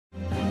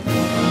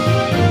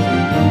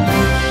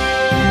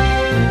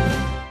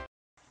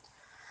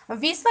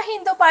విశ్వ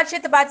హిందూ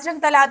పరిషత్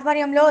బజరంగ్ దళ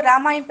ఆధ్వర్యంలో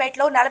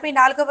రామాయంపేటలో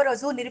 44వ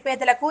రోజు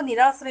నిరుపేదలకు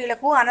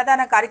నిరాశ్రయులకు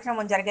అన్నదాన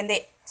కార్యక్రమం జరిగింది.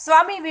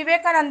 స్వామి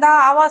వివేకానంద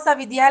ఆవాస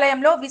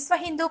విద్యాలయంలో విశ్వ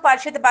హిందూ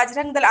పరిషత్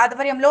బజరంగ్ దళ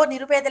ఆధ్వర్యంలో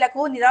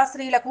నిరుపేదలకు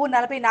నిరాశ్రయులకు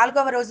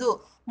 44వ రోజు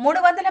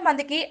 300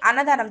 మందికి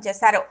అన్నదానం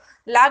చేశారు.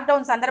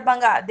 లాక్డౌన్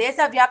సందర్భంగా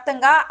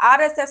దేశవ్యాప్తంగా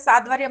ఆర్ఎస్ఎస్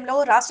ఆధ్వర్యంలో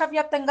రాష్ట్ర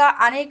వ్యాప్తంగా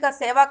అనేక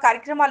సేవా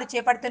కార్యక్రమాలు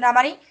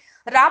చేపడుతున్నామని,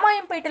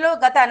 రామాయంపేటలో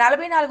గత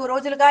 44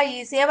 రోజులుగా ఈ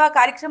సేవా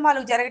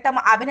కార్యక్రమాలు జరగటం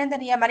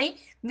అభినందనీయమని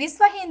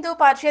విశ్వ హిందూ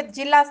పరిషత్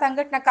జిల్లా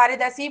సంఘటన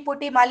కార్యదర్శి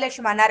పుట్టి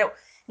మల్లేశం అన్నారు.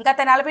 గత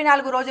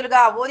 44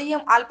 రోజులుగా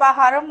ఉదయం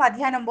అల్పాహారం,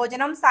 మధ్యాహ్నం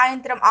భోజనం,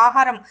 సాయంత్రం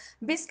ఆహారం,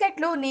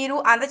 బిస్కెట్లు, నీరు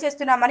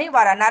అందజేస్తున్నామని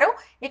వారు అన్నారు.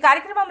 ఈ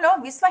కార్యక్రమంలో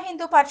విశ్వ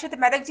హిందూ పరిషత్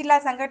మెదక్ జిల్లా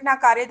సంఘటన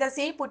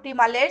కార్యదర్శి పుట్టి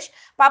మల్లేష్,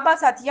 పబ్బా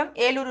సత్యం,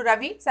 ఏలూరు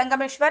రవి,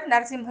 సంగమేశ్వర్,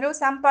 నరసింహులు,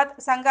 సంపత్,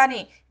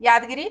 సంగాని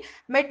యాదగిరి,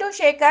 మెట్టు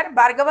శేఖర్,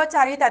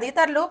 భార్గవాచారి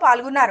తదితరులు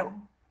పాల్గొన్నారు.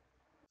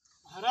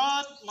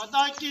 भारत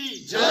माता की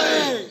जय,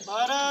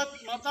 भारत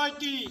माता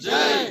की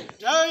जय,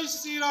 जय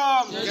श्री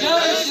राम,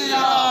 जय श्री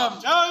राम,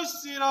 जय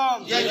श्री राम,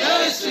 जय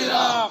श्री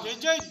राम, जय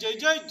जय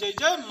जय जय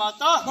जय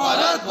माता,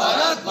 भारत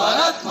भारत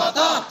भारत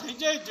माता,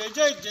 जय जय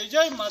जय जय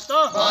जय माता,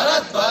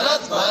 भारत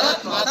भारत भारत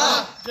माता,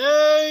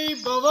 जय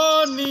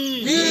भवानी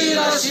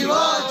वीर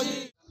शिवाजी.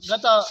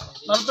 గత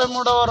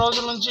 43వ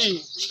రోజు నుంచి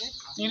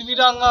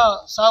నిర్విరాంగా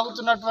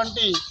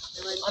సాగుతున్నటువంటి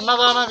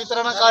అన్నదాన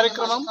వితరణ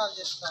కార్యక్రమం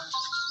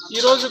ఈ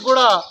రోజు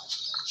కూడా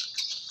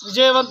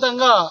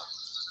విజయవంతంగా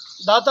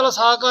దాతల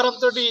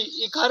సహకారంతో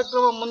ఈ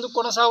కార్యక్రమం ముందు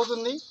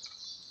కొనసాగుతుంది.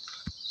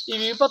 ఈ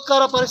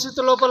విపత్కర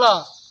పరిస్థితుల లోపల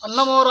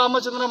అన్నమో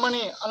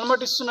రామచంద్రమని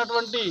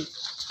అలమటిస్తున్నటువంటి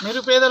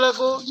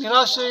నిరుపేదలకు,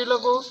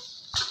 నిరాశ్రయులకు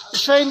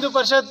విశ్వ హిందూ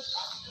పరిషత్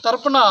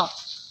తరపున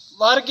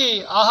వారికి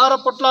ఆహార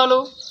పొట్లాలు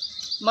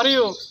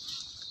మరియు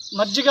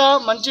మజ్జిగ,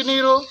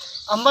 మంచినీరు,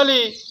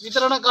 అంబలి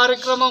వితరణ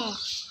కార్యక్రమం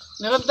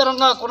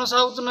నిరంతరంగా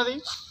కొనసాగుతున్నది.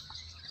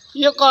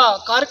 ఈ యొక్క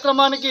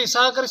కార్యక్రమానికి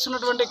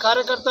సహకరిస్తున్నటువంటి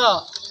కార్యకర్త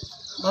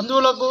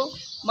బంధువులకు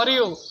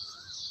మరియు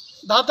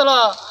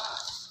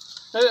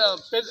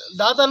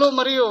దాతలు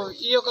మరియు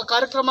ఈ యొక్క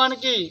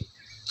కార్యక్రమానికి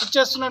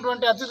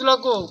ఇచ్చేస్తున్నటువంటి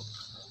అతిథులకు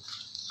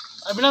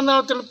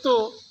అభినందనలు తెలుపుతూ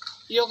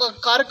ఈ యొక్క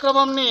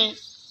కార్యక్రమాన్ని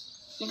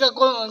ఇంకా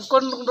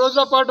కొన్ని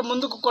రోజుల పాటు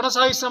ముందుకు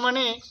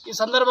కొనసాగిస్తామని ఈ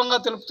సందర్భంగా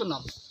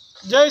తెలుపుతున్నాం.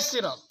 జై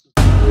శ్రీరామ్.